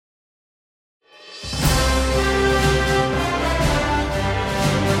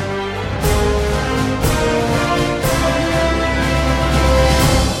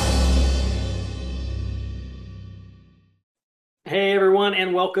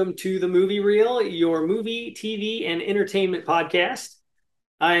and welcome to the Movie Reel, your movie, TV, and entertainment podcast.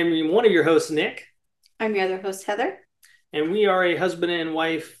 I'm one of your hosts, Nick, I'm your other host, Heather. and we are a husband and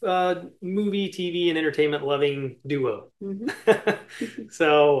wife movie, TV, and entertainment loving duo. Hmm.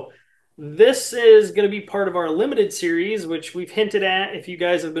 So, this is going to be part of our limited series, which we've hinted at. If you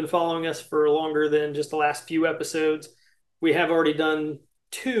guys have been following us for longer than just the last few episodes, we have already done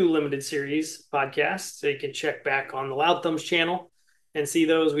two limited series podcasts. So, you can check back on the Loud Thumbs channel and see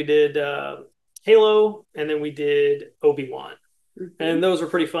those. We did Halo, and then we did Obi-Wan, and those were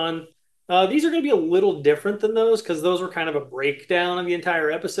pretty fun. These are going to be a little different than those because those were kind of a breakdown of the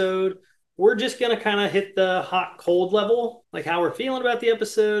entire episode. We're just going to kind of hit the hot cold level, like how we're feeling about the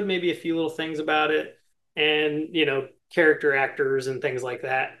episode, maybe a few little things about it, and character actors and things like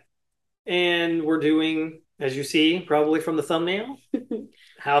that. And we're doing, as you see, probably from the thumbnail,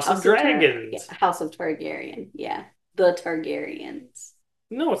 House of Yeah, Dragons. House of Targaryen. Yeah, the Targaryens.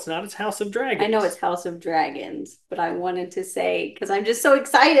 No, it's not. It's House of I know Dragons. it's House of Dragons, but I wanted to say because I'm just so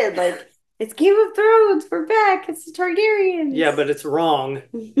excited. Like it's Game of Thrones. We're back. It's the Targaryens. Yeah, but it's wrong.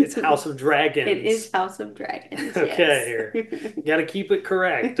 It's House of It Dragons. is House of Dragons. Okay, Yes. here. Got to keep it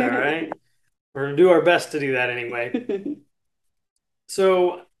correct, all right? We're going to do our best to do that anyway.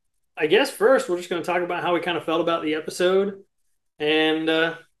 So, I guess first we're just going to talk about how we kind of felt about the episode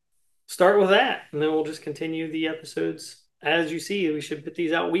and start with that. And then we'll just continue the episodes as you see. We should put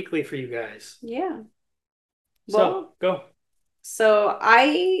these out weekly for you guys. Yeah. So, Well, go. so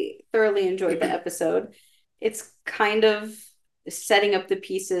I thoroughly enjoyed the episode. It's kind of setting up the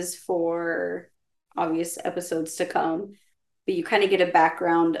pieces for obvious episodes to come, but you kind of get a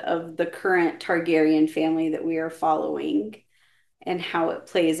background of the current Targaryen family that we are following and how it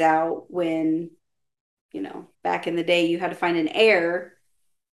plays out when, back in the day you had to find an heir.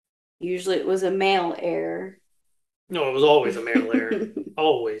 Usually it was a male heir. No, it was always a male heir.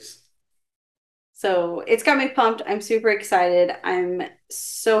 Always. So it's got me pumped. I'm super excited. I'm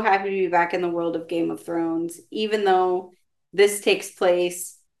so happy to be back in the world of Game of Thrones, even though this takes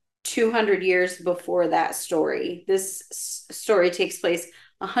place 200 years before that story. This story takes place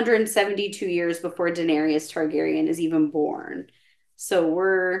 172 years before Daenerys Targaryen is even born. So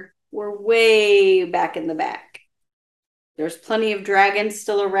we're way back in the back. There's plenty of dragons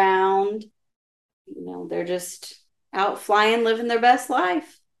still around. They're just out flying, living their best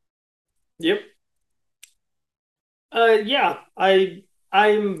life. Yep. Yeah,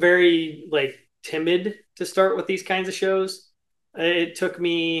 I'm very like timid to start with these kinds of shows. It took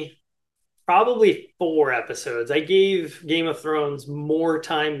me probably four episodes. I gave Game of Thrones more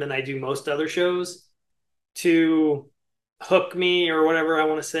time than I do most other shows to hook me or whatever I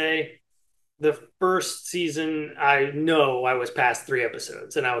want to say. The first season, I know I was past three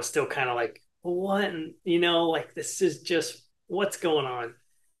episodes and I was still kind of like, what? And, like this is just what's going on.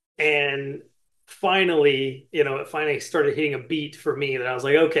 And finally, it finally started hitting a beat for me that I was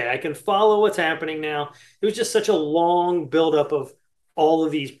like, okay, I can follow what's happening now. It was just such a long buildup of all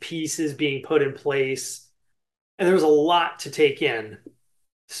of these pieces being put in place, and there was a lot to take in.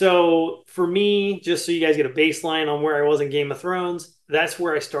 So for me, just so you guys get a baseline on where I was in Game of Thrones, that's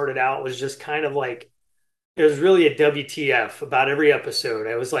where I started out. Was just kind of like it was really a WTF about every episode.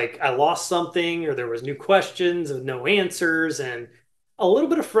 I was like, I lost something, or there was new questions and no answers, and a little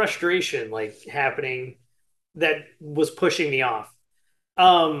bit of frustration like happening that was pushing me off.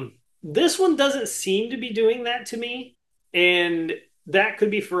 This one doesn't seem to be doing that to me, and that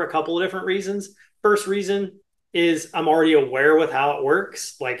could be for a couple of different reasons. First reason is I'm already aware with how it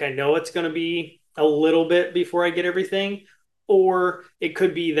works. Like I know it's going to be a little bit before I get everything, or it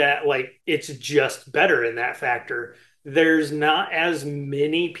could be that like it's just better in that factor. There's not as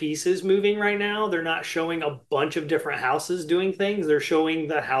many pieces moving right now. They're not showing a bunch of different houses doing things. They're showing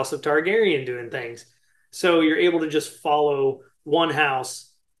the House of Targaryen doing things. So you're able to just follow one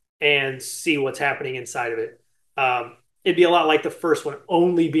house and see what's happening inside of it. It'd be a lot like the first one,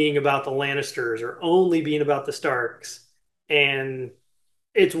 only being about the Lannisters or only being about the Starks. And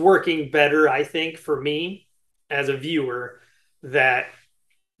it's working better, I think, for me as a viewer that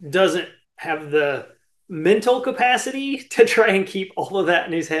doesn't have the mental capacity to try and keep all of that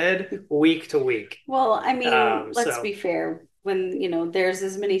in his head week to week. Well, I mean, let's So be fair. When, there's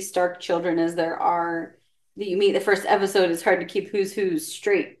as many Stark children as there are that you meet the first episode, it's hard to keep who's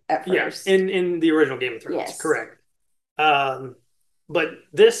straight at yeah, first. in the original Game of Thrones, Yes. correct. Um, but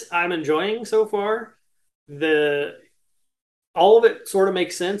this I'm enjoying so far. The All of it sort of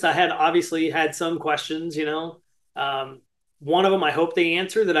makes sense. I had obviously had some questions, Um, one of them I hope they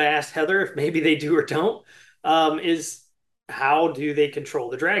answer that I asked Heather if maybe they do or don't, is how do they control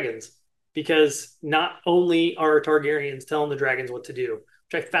the dragons? because not only are Targaryens telling the dragons what to do,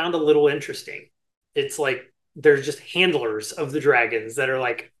 which I found a little interesting. It's like there's just handlers of the dragons that are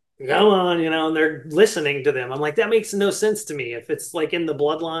like, come on, and they're listening to them. I'm like, that makes no sense to me. If it's like in the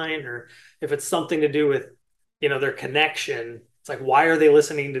bloodline or if it's something to do with, their connection, it's like, why are they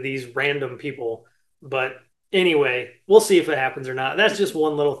listening to these random people? But anyway, we'll see if it happens or not. That's just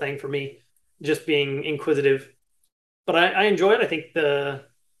one little thing for me, just being inquisitive. But I enjoy it.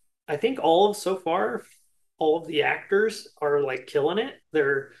 I think so far, all of the actors are like killing it.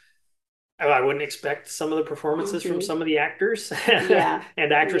 I wouldn't expect some of the performances from Hmm. some of the actors Yeah.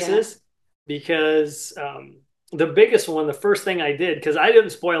 and Yeah. actresses because the biggest one, the first thing I did, because I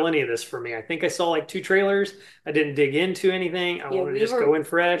didn't spoil any of this for me. I think I saw like two trailers. I didn't dig into anything. I Yeah, wanted to we just go were in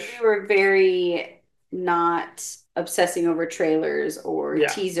fresh. we were very not obsessing over trailers or Yeah.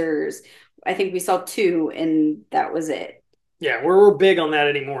 teasers. I think we saw two and that was it. Yeah, we're big on that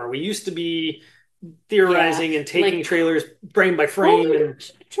anymore. We used to be Yeah. theorizing and taking Like, trailers frame by oh frame my and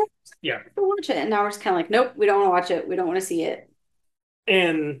gosh, Travis, yeah. I have to watch it. And now we're just kind of like, nope, we don't want to watch it. We don't want to see it.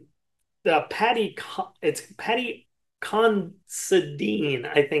 And it's Patty Considine,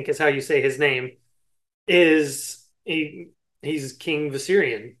 I think is how you say his name, is he's King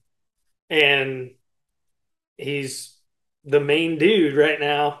Viserion, and he's the main dude right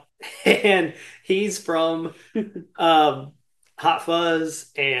now, and he's from um, Hot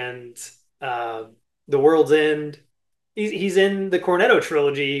Fuzz and uh, The World's End. He's in the Cornetto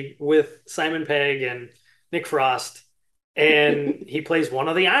trilogy with Simon Pegg and Nick Frost, and he plays one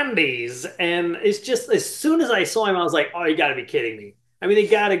of the Andes. And it's just as soon as I saw him, I was like, "Oh, you got to be kidding me!" I mean, they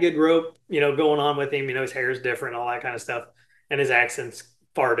got a good rope, going on with him. His hair is different, all that kind of stuff, and his accent's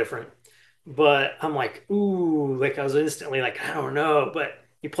far different. But I'm like, ooh, like I was instantly like, I don't know, but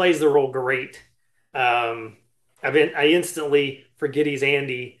he plays the role great. Um, I instantly forget he's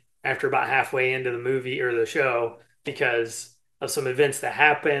Andy after about halfway into the movie or the show because of some events that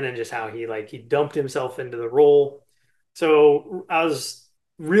happen and just how he dumped himself into the role. So I was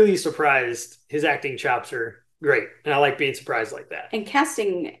really surprised. His acting chops are great, and I like being surprised like that. And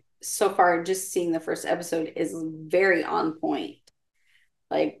casting so far, just seeing the first episode is very on point.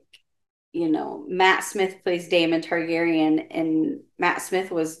 Like, Matt Smith plays Daemon Targaryen, and Matt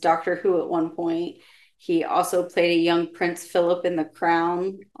Smith was Doctor Who at one point. He also played a young Prince Philip in The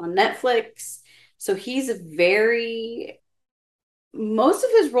Crown on Netflix. So he's most of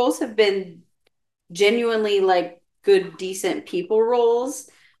his roles have been genuinely like good, decent people roles.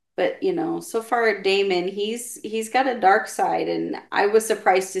 But so far Damon, he's got a dark side, and I was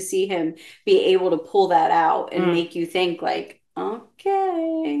surprised to see him be able to pull that out and Mm. make you think like,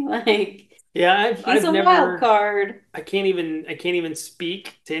 okay, like Yeah, he's I've a wild never card. I can't even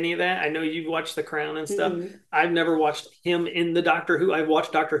speak to any of that. I know you've watched The Crown and stuff. Mhm. I've never watched him in the Doctor Who. I've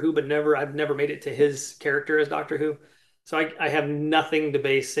watched Doctor Who, but I've never made it to his character as Doctor Who. So I have nothing to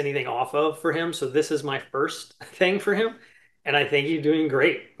base anything off of for him. So this is my first thing for him. And I think he's doing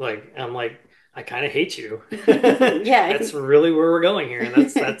great. Like I'm like, I kind of hate you. Yeah. That's really where we're going here. And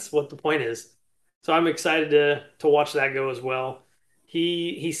that's what the point is. So I'm excited to watch that go as well.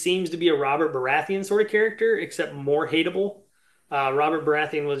 He seems to be a Robert Baratheon sort of character, except more hateable. Robert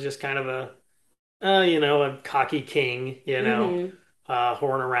Baratheon was just kind of a cocky king, Hmm.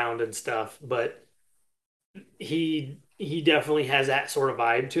 horn around and stuff. But he definitely has that sort of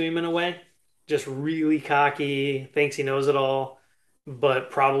vibe to him in a way. Just really cocky, thinks he knows it all, but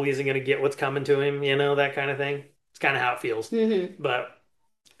probably isn't going to get what's coming to him, that kind of thing. It's kind of how it feels. Hmm. But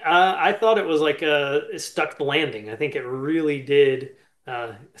I thought it was like it stuck the landing. I think it really did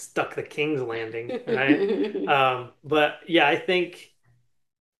stuck the King's Landing, right? But yeah, I think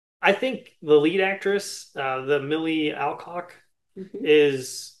the lead actress, the Millie Alcock,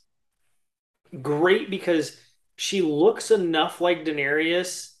 is great because she looks enough like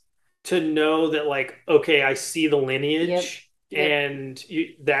Daenerys to know that, like, okay, I see the Yep. lineage Yep. and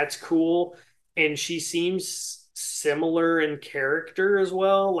that's cool. And she seems similar in character as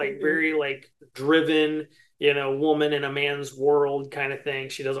well, like Hmm. very like driven, woman in a man's world kind of thing.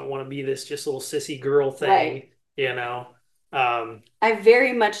 She doesn't want to be this just little sissy girl Right. thing, you know. Um, I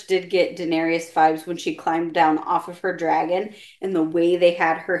very much did get Daenerys vibes when she climbed down off of her dragon and the way they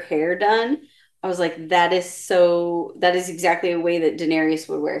had her hair done. I was like, that is exactly a way that Daenerys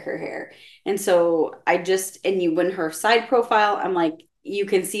would wear her hair. And so when her side profile, I'm like, you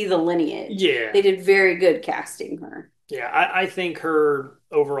can see the lineage. yeah, They did very good casting her. Yeah, I think her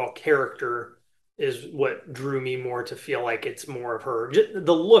overall character is what drew me more to feel like it's more of her.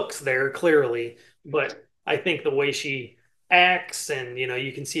 The looks there clearly, but I think the way she acts and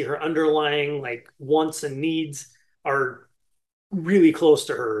you can see her underlying like wants and needs are really close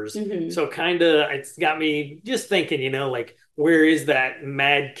to hers. Hmm. So kind of it's got me just thinking, like where is that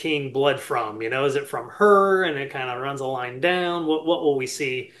Mad King blood from? Is it from her? And it kind of runs a line down. What will we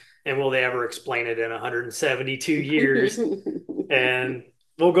see? And will they ever explain it in 172 years? And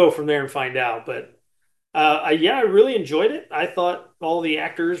we'll go from there and find out. But yeah, I really enjoyed it. I thought all the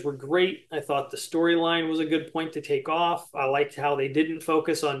actors were great. I thought the storyline was a good point to take off. I liked how they didn't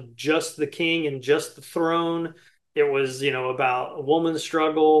focus on just the king and just the throne. It was, about a woman's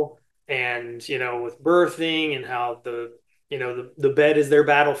struggle and, with birthing and how the bed is their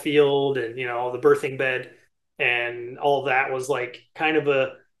battlefield and, the birthing bed and all of that was like kind of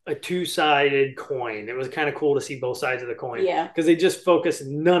a two-sided coin. It was kind of cool to see both sides of the coin Yeah. because they just focused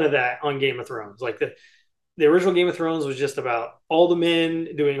none of that on Game of Thrones. Like the original Game of Thrones was just about all the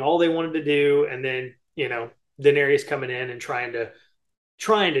men doing all they wanted to do, and then Daenerys coming in and trying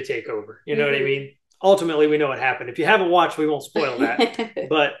to take over. You know what I mean? Ultimately, we know what happened. If you haven't watched, we won't spoil that.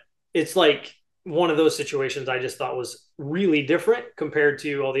 But it's like one of those situations I just thought was really different compared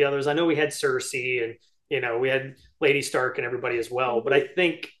to all the others. I know we had Cersei and we had Lady Stark and everybody as well, but I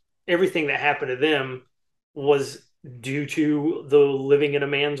think everything that happened to them was due to the living in a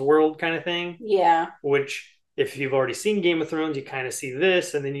man's world kind of thing. Yeah. Which, if you've already seen Game of Thrones, you kind of see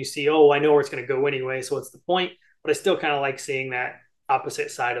this, and then you see, oh, I know where it's going to go anyway, so what's the point? But I still kind of like seeing that opposite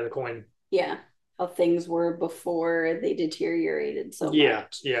side of the coin. Yeah. How things were before they deteriorated so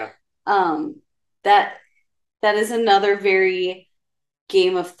much. Yeah. That is another very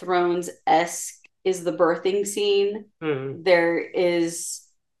Game of Thrones-esque is the birthing scene. Mm-hmm. There is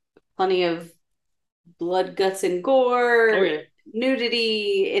plenty of blood, guts, and gore. Oh, yeah.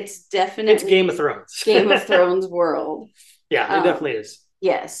 Nudity. It's definitely it's Game of Thrones. Game of Thrones world. Yeah, it definitely is.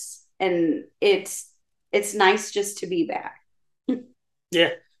 Yes. And it's nice just to be back.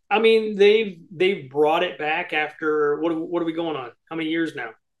 Yeah. I mean, they've brought it back after what are we going on? How many years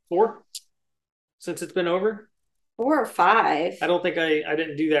now? 4? Since it's been over? 4 or 5. I don't think I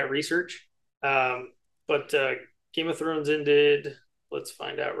didn't do that research. But Game of Thrones ended. Let's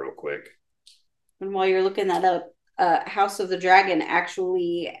find out real quick. And while you're looking that up, House of the Dragon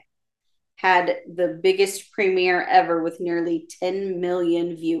actually had the biggest premiere ever with nearly 10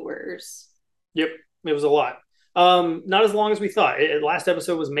 million viewers. Yep, it was a lot. Not as long as we thought. Last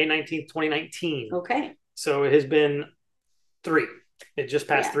episode was May 19th, 2019. Okay. So it has been 3. It just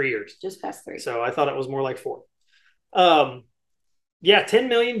passed 3 years. Just past 3. So I thought it was more like 4. Yeah, 10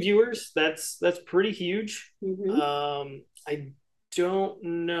 million viewers. That's pretty huge. Mm-hmm. I don't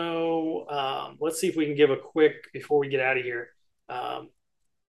know. Let's see if we can give a quick before we get out of here.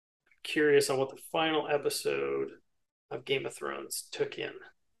 Curious on what the final episode of Game of Thrones took in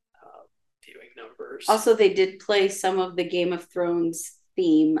viewing numbers. Also, they did play some of the Game of Thrones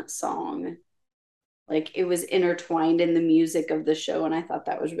theme song. Like it was intertwined in the music of the show, and I thought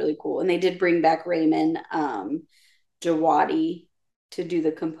that was really cool. And they did bring back Raymond Djawadi to do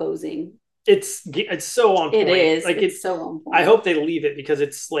the composing. It's so on point. It is. Like it's so on point. I hope they leave it because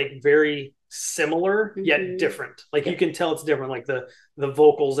it's like very similar yet different. Like you can tell it's different. Like the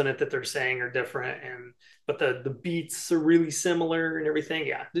vocals in it that they're saying are different, but the beats are really similar and everything.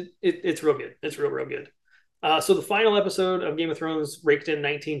 Yeah, it's real good. It's real good. So the final episode of Game of Thrones raked in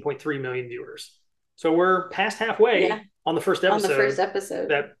 19.3 million viewers. So we're past halfway on the first episode. On the first episode,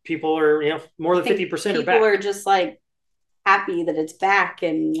 that people are more than 50% are back. People are just like happy that it's back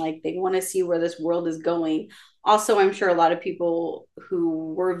and like they want to see where this world is going. Also, I'm sure a lot of people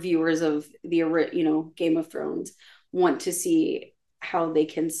who were viewers of the Game of Thrones want to see how they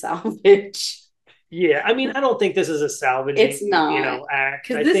can salvage. Yeah, I mean, I don't think this is a salvaging, it's not, act.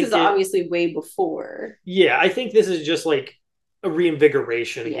 Because this is obviously way before. Yeah, I think this is just like a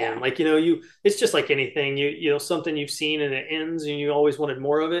reinvigoration again. Like, it's just like anything, something you've seen and it ends and you always wanted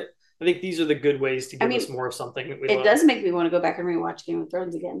more of it. I think these are the good ways to give us more of something that we love. It does make me want to go back and rewatch Game of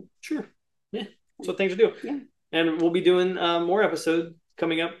Thrones again. Sure. Yeah. That's what things do. Yeah. And we'll be doing more episodes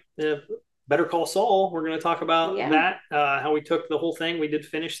coming up. Better Call Saul. We're going to talk about that, how we took the whole thing. We did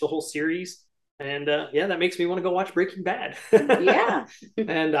finish the whole series. And that makes me want to go watch Breaking Bad. Yeah.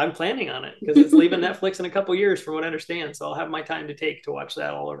 And I'm planning on it because it's leaving Netflix in a couple years from what I understand. So I'll have my time to take to watch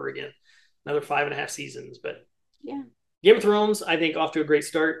that all over again. Another 5.5 seasons. But yeah. Game of Thrones, I think, off to a great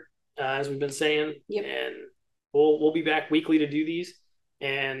start. As we've been saying, and we'll be back weekly to do these.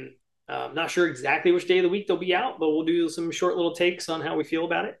 And not sure exactly which day of the week they'll be out, but we'll do some short little takes on how we feel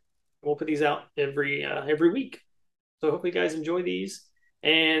about it. We'll put these out every week. So hopefully you guys enjoy these.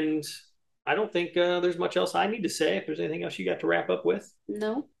 And I don't think there's much else I need to say. If there's anything else you got to wrap up with,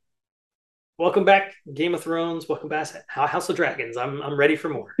 no. Welcome back, Game of Thrones. Welcome back, House of Dragons. I'm ready for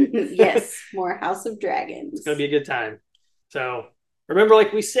more. Yes, more House of Dragons. It's gonna be a good time. So remember,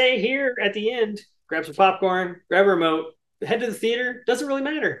 like we say here at the end, grab some popcorn, grab a remote, head to the theater. Doesn't really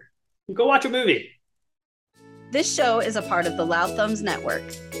matter. Go watch a movie. This show is a part of the Loud Thumbs Network.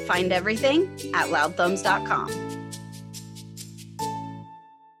 Find everything at loudthumbs.com.